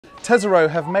Tesoro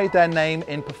have made their name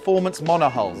in performance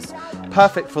monohulls,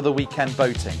 perfect for the weekend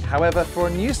boating. However, for a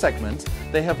new segment,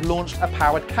 they have launched a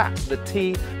powered cat, the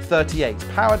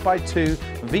T38, powered by two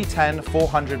V10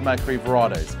 400 Mercury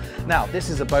Verados. Now, this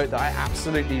is a boat that I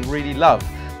absolutely really love.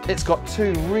 It's got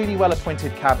two really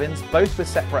well-appointed cabins, both with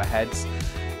separate heads.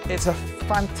 It's a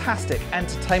fantastic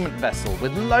entertainment vessel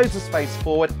with loads of space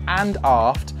forward and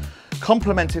aft,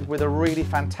 complemented with a really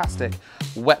fantastic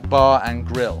wet bar and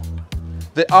grill.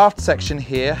 The aft section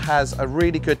here has a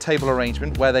really good table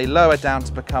arrangement where they lower down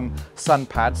to become sun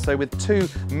pads, so with two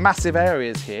massive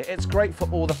areas here, it's great for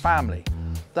all the family.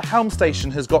 The helm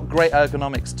station has got great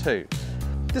ergonomics too.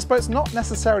 This boat's not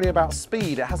necessarily about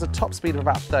speed, it has a top speed of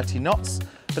about 30 knots,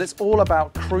 but it's all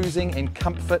about cruising in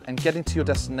comfort and getting to your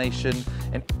destination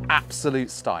in absolute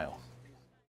style.